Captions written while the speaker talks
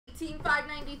Team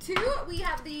 592, we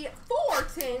have the 4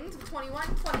 tins of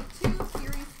 21-22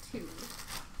 Series 2.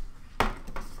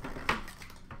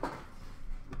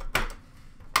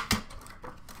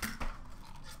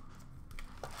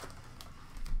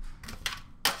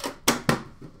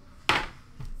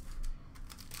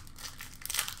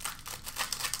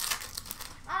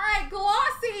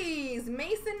 Glossies!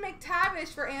 Mason McTavish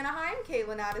for Anaheim,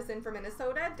 Caitlin Addison for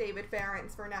Minnesota, David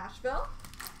Ferentz for Nashville.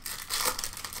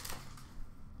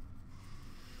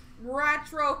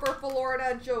 Retro for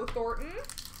Florida, Joe Thornton.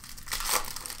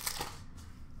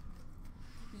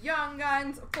 Young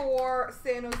Guns for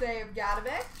San Jose of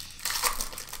Gadovich.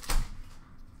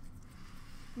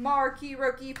 Marquee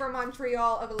Rookie for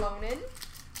Montreal of Alonin.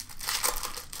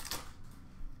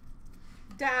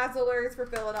 Dazzlers for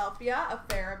Philadelphia of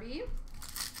Farabee.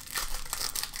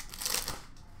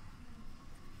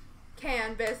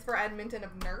 Canvas for Edmonton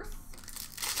of Nurse.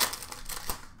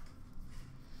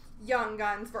 Young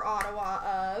Guns for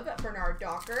Ottawa of Bernard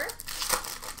Docker.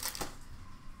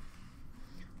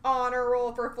 Honor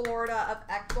Roll for Florida of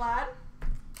Ekblad.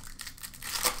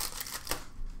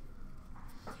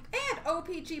 And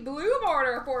OPG Blue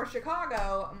Border for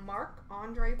Chicago,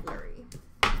 Marc-Andre Fleury.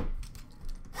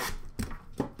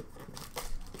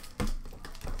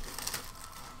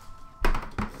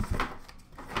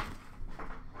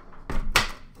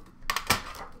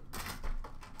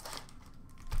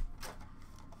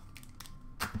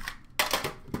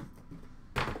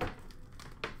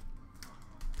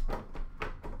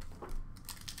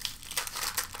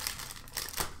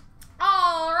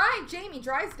 Jamie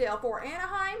Drysdale for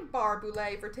Anaheim,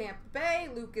 Barr-Boulet for Tampa Bay,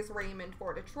 Lucas Raymond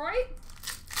for Detroit.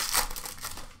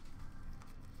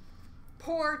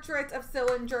 Portrait of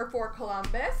Sillinger for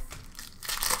Columbus.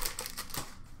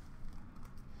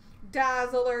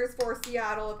 Dazzlers for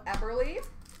Seattle of Eberle.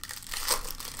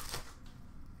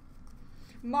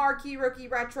 Marquee Rookie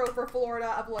Retro for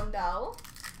Florida of Lundell.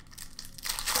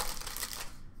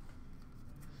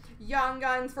 Young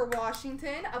Guns for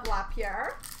Washington of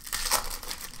Lapierre.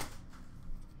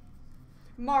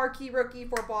 Marquee Rookie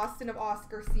for Boston of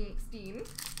Oscar Steen.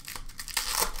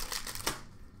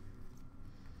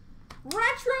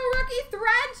 Retro Rookie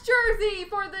Threads jersey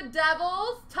for the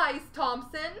Devils, Tice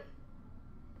Thompson.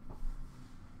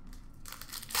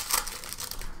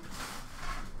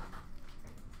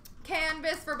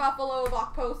 Canvas for Buffalo of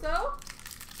Okposo.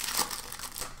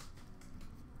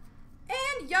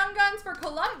 And Young Guns for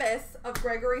Columbus of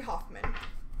Gregory Hoffman.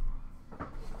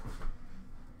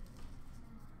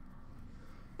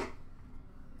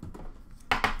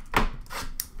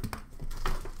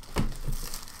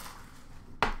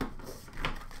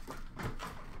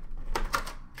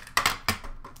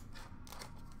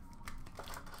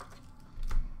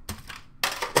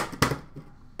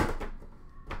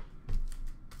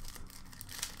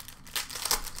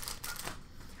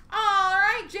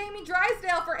 Jamie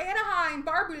Drysdale for Anaheim,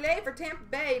 Barr-Boulet for Tampa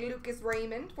Bay, Lucas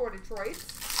Raymond for Detroit.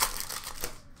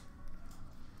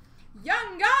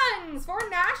 Young Guns for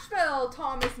Nashville,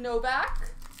 Thomas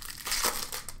Novak.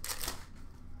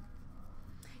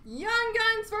 Young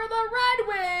Guns for the Red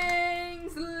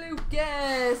Wings,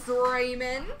 Lucas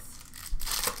Raymond.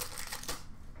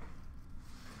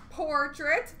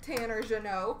 Portrait, Tanner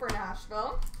Jeannot for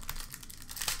Nashville.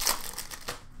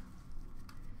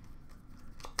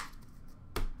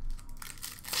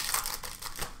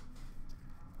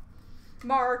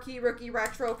 Marquee Rookie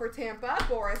Retro for Tampa,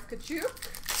 Boris Kachuk.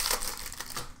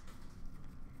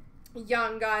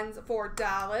 Young Guns for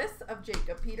Dallas of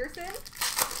Jacob Peterson.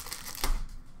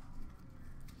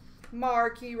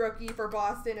 Marquee Rookie for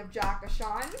Boston of Jack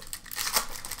Ashan.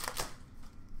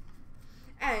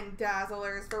 And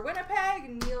Dazzlers for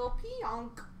Winnipeg, Neil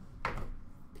Pionk.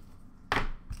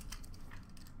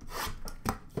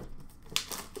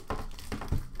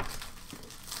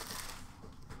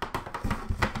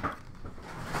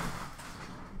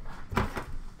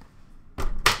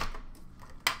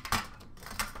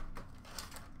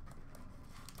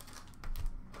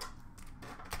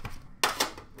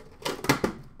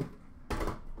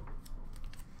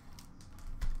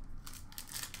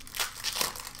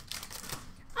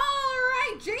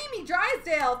 Jamie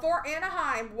Drysdale for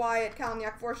Anaheim, Wyatt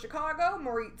Kalynuk for Chicago,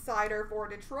 Moritz Seider for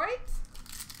Detroit.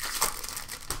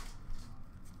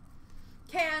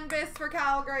 Canvas for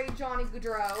Calgary, Johnny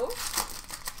Gaudreau.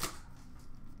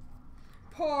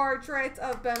 Portrait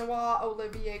of Benoit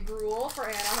Olivier Gruel for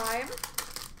Anaheim.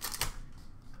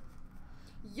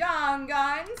 Young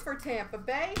Guns for Tampa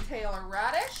Bay, Taylor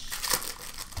Radish.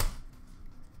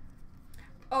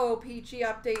 OPG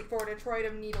update for Detroit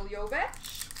of Needle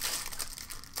Jovic.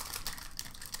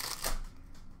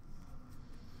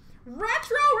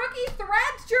 Retro Rookie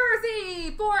Threads jersey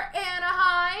jersey for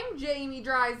Anaheim, Jamie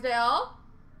Drysdale.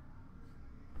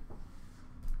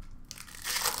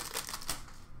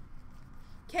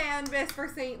 Canvas for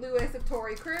St. Louis of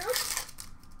Torrey Krug.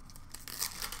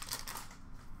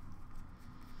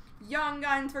 Young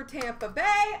Guns for Tampa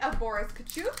Bay of Boris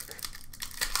Kachuk.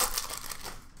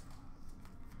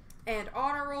 And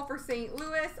Honor Roll for St.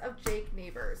 Louis of Jake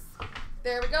Neighbors.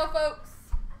 There we go, folks.